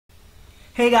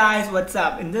Hey guys, what's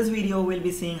up? In this video, we'll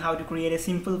be seeing how to create a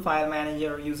simple file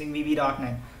manager using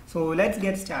VB.NET. So let's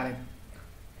get started.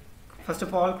 First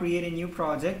of all, create a new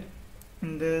project.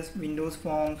 In this Windows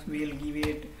Forms, we'll give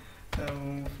it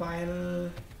file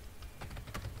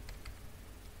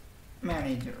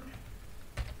manager.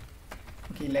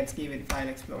 Okay, let's give it file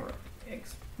explorer.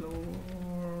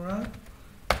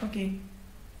 Okay.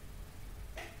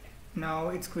 Now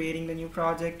it's creating the new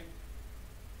project.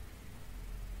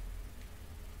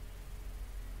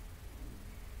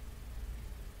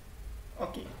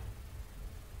 Okay,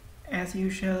 as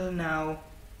usual, now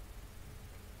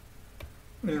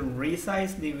we'll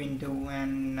resize the window,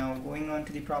 and now going on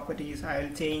to the properties,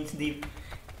 I'll change the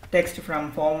text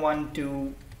from form1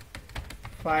 to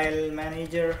file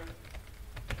manager.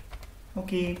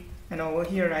 Okay, and over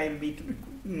here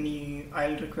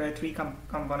I'll require three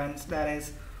components. That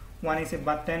is, one is a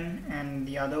button and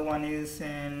the other one is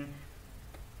an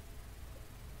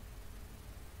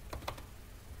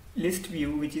list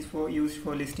view, which is used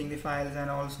for listing the files, and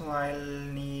also I'll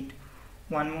need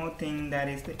one more thing, that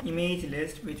is the image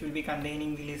list, which will be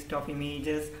containing the list of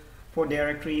images for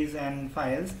directories and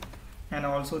files, and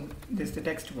also this the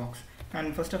text box.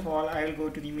 And first of all, I will go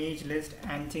to the image list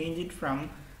and change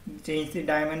the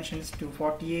dimensions to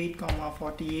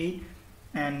 48,48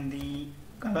 and the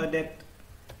color depth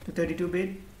to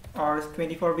 32-bit, or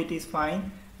 24-bit is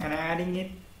fine. And adding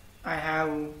it, I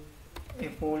have a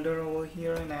folder over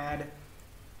here and add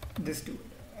this to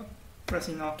it.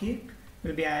 Pressing OK,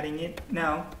 we'll be adding it.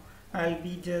 Now I'll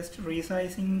be just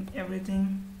resizing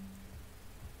everything.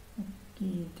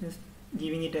 Okay, just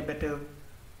giving it a better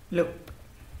look.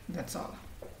 That's all.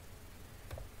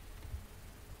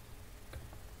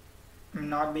 I'm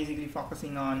not basically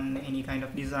focusing on any kind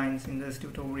of designs in this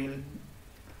tutorial.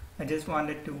 I just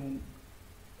wanted to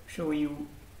show you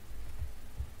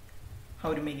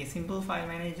how to make a simple file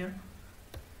manager.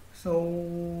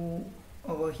 So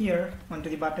over here onto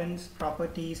the buttons,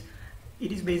 properties,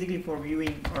 it is basically for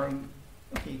viewing, or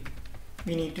okay,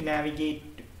 we need to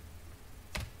navigate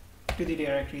to the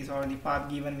directories or the path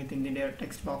given within the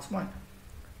text box one.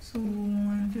 So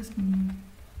I'll just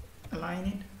align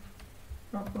it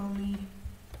properly.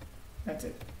 That's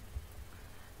it.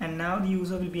 And now the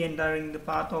user will be entering the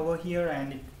path over here,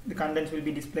 and the contents will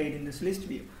be displayed in this list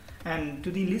view. And to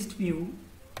the list view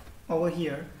over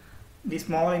here, the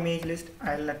small image list,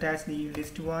 I'll attach the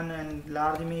list 1, and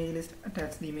large image list,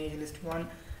 attach the image list 1.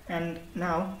 And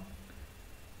now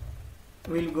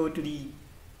we'll go to the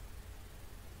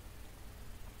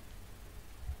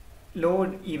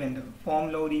load event,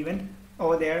 form load event.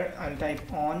 Over there I'll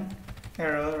type on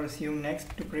error resume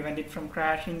next to prevent it from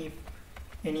crashing. If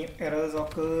any errors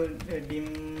occur,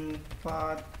 dim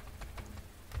path,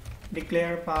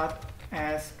 declare path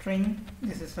as string.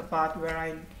 This is the path where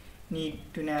I need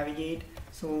to navigate.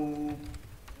 So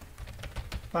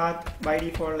path by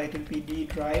default, let it be D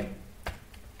drive.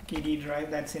 Okay, D drive,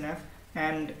 that's enough.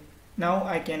 And now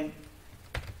I can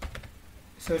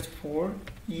search for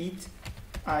each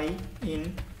I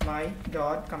in my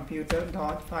computer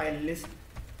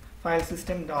file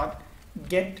system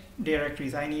get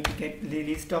directories. I need to get the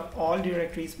list of all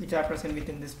directories which are present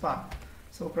within this path.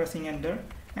 So pressing enter,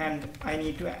 and I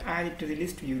need to add it to the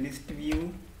list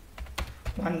view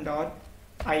one dot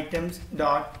items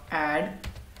dot add.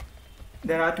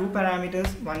 There are two parameters.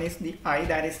 One is the I,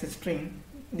 that is the string.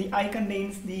 The I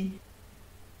contains the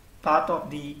path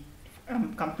of the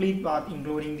complete path,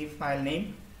 including the file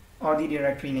name or the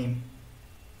directory name.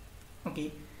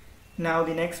 Okay, now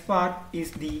the next part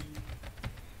is the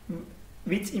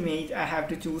which image I have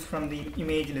to choose from the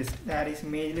image list. That is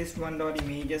image list one dot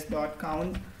images dot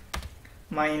count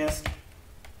minus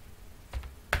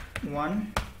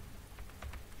 1,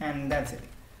 and that's it.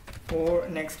 For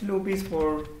next loop is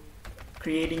for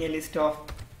creating a list of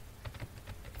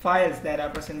files that are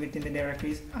present within the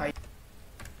directories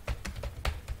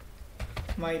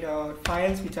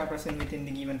files which are present within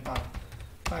the given path.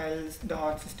 Files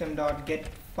dot system dot get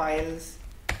files.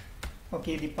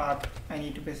 Okay, the path, I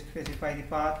need to specify the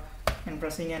path, and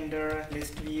pressing enter,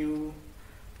 list view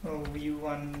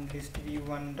list view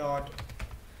one dot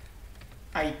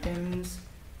items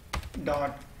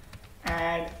dot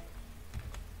add.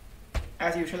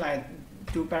 As usual, I have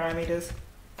two parameters,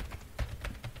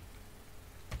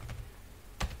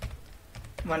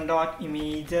 one dot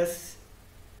images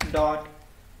dot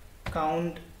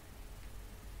count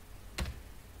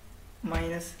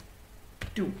minus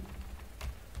 2.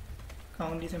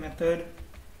 Count is a method,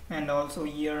 and also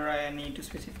here I need to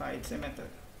specify it's a method,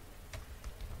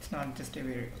 it's not just a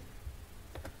variable.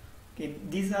 Okay,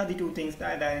 these are the two things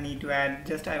that I need to add.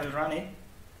 Just I will run it.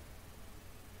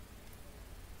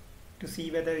 to see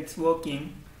whether it's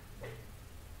working.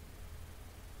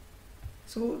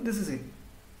 So this is it,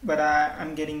 but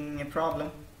I'm getting a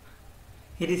problem.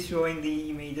 It is showing the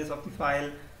images of the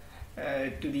file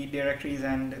to the directories,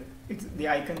 and the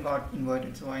icon got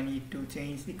inverted, so I need to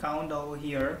change the count over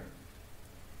here.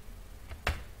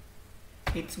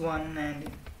 It's 1 and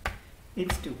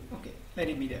it's 2. Okay, let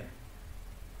it be there.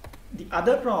 The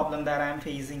other problem that I'm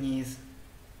facing is,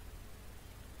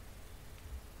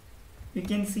 you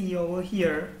can see over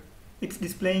here it's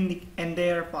displaying the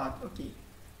entire path, okay,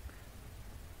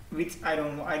 which I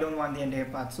don't want the entire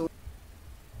path. So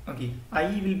okay, I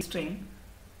will be string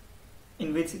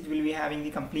in which it will be having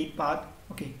the complete path.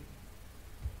 Okay,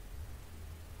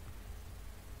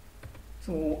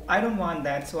 so I don't want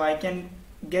that, so I can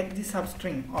get the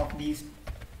substring of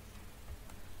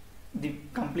the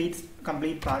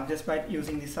complete path just by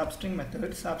using the substring method.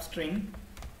 Substring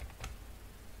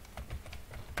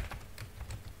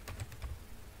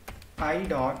I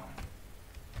dot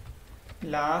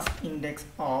last index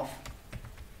of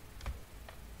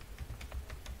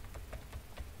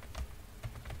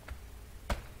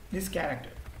this character.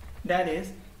 That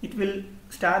is, it will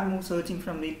start searching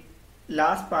from the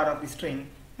last part of the string,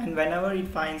 and whenever it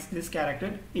finds this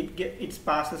character, it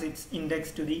passes its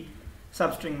index to the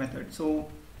substring method. So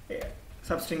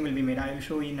substring will be made. I will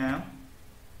show you now.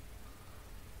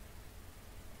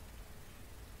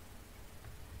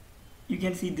 You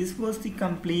can see this was the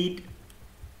complete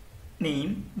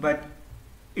name, but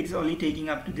it's only taking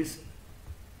up to this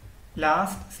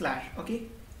last slash. Okay,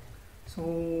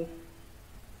 so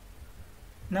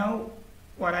now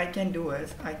what I can do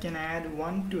is I can add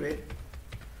 1 to it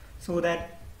so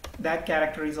that that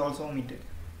character is also omitted.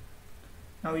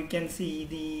 Now you can see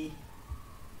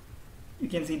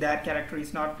that character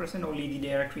is not present, only the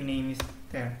directory name is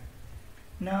there.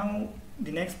 Now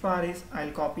the next part is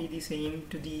I'll copy the same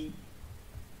to the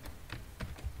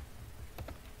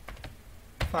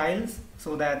files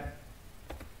so that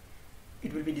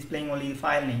it will be displaying only the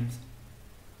file names.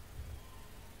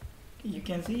 You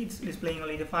can see it's displaying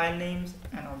only the file names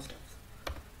and all stuff.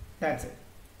 That's it.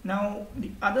 Now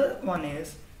the other one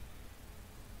is,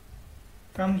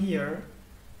 from here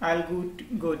I'll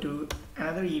go to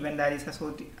another event that is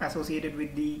associated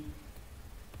with the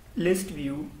list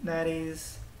view, that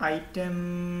is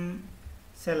item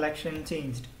selection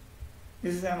changed.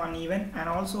 This is one event, and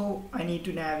also I need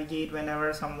to navigate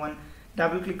whenever someone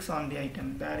double clicks on the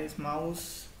item, that is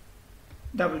mouse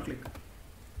double click.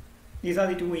 These are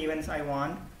the two events I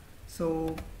want.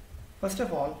 So first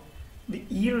of all, the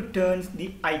E returns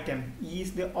the item. E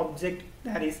is the object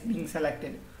that is being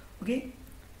selected. Okay,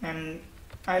 and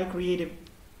I'll create a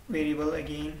variable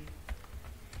again,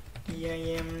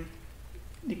 EIM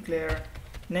declare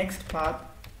next path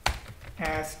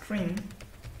as string.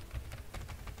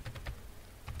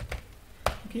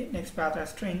 Okay, next path as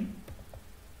string,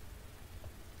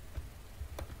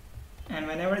 and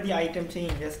whenever the item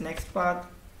changes, next path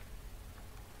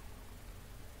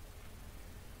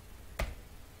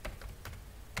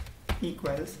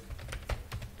equals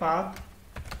path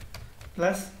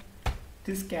plus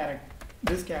this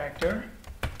character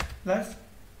plus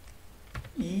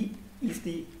E is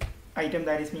the item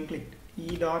that is being clicked,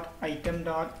 E dot item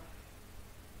dot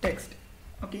text.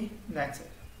 Okay, that's it.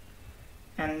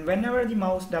 And whenever the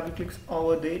mouse double clicks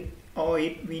over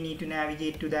it, we need to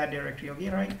navigate to that directory. Okay,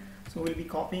 right? So we'll be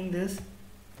copying this,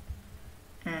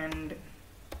 and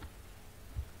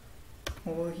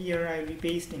over here I will be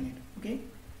pasting it. Okay,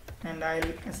 and I'll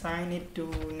assign it to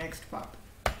next path.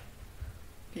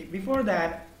 Okay, before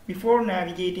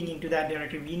navigating into that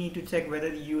directory, we need to check whether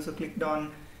the user clicked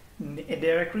on a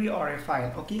directory or a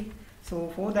file. Okay, so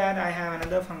for that I have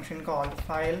another function called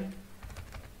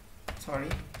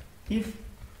if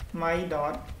my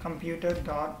dot computer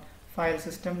dot file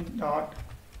system dot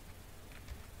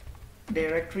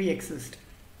directory exist.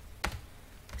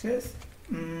 Says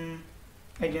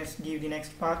I just give the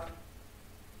next path,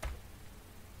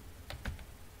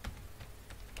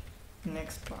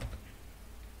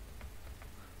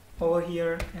 over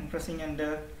here and pressing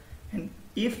enter, and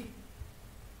if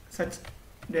such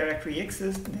directory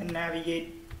exists, then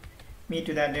navigate me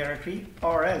to that directory,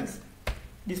 or else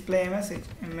display a message,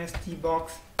 msg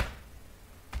box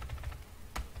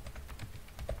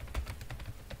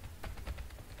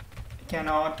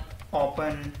cannot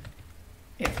open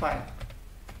a file.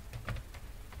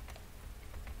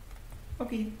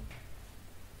 Okay,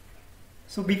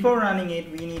 so before running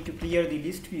it, we need to clear the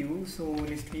list view. So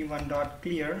list view one dot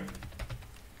clear.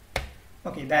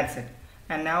 Okay, that's it,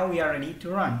 and now we are ready to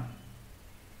run.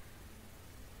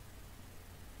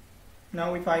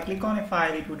 Now if I click on a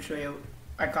file, it would show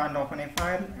I can't open a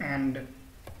file, and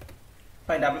if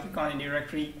I double click on a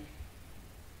directory,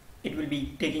 it will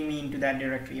be taking me into that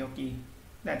directory. Okay,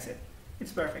 that's it.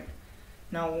 It's perfect.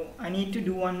 Now I need to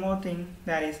do one more thing,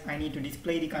 that is I need to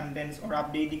display the contents or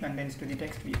update the contents to the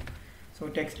text view. So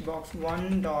text box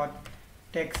 1 dot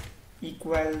text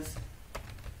equals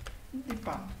the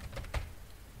path.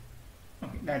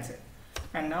 Okay, that's it.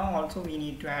 And now also we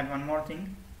need to add one more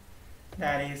thing,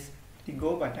 that is the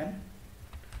go button.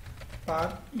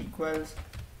 Path equals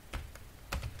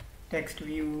text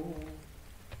view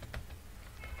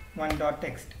 1 dot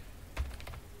text,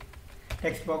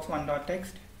 text box 1 dot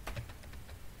text.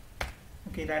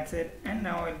 Okay, that's it. And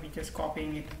now I'll be just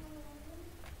copying it.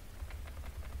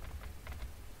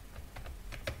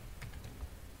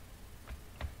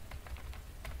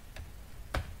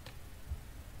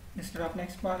 Instead of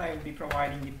next path, I will be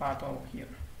providing the path over here,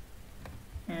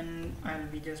 and I'll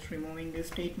be just removing this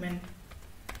statement,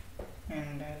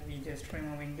 and I'll be just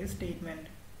removing this statement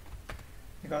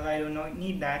because I do not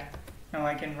need that. Now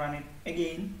I can run it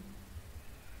again.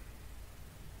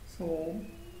 So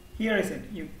here is it.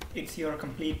 It's your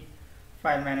complete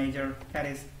file manager. That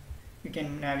is, you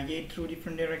can navigate through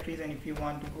different directories, and if you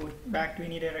want to go back to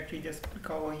any directory, just click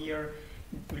over here.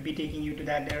 It will be taking you to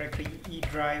that directory. E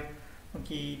drive.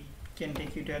 Okay, it can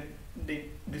take you to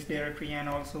this directory, and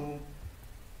also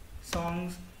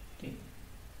songs. Okay,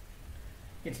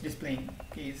 it's displaying.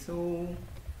 Okay, so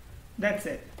that's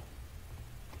it.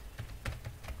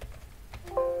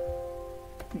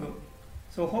 Good.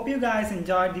 So hope you guys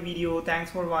enjoyed the video.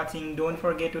 Thanks for watching. Don't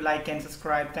forget to like and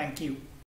subscribe. Thank you.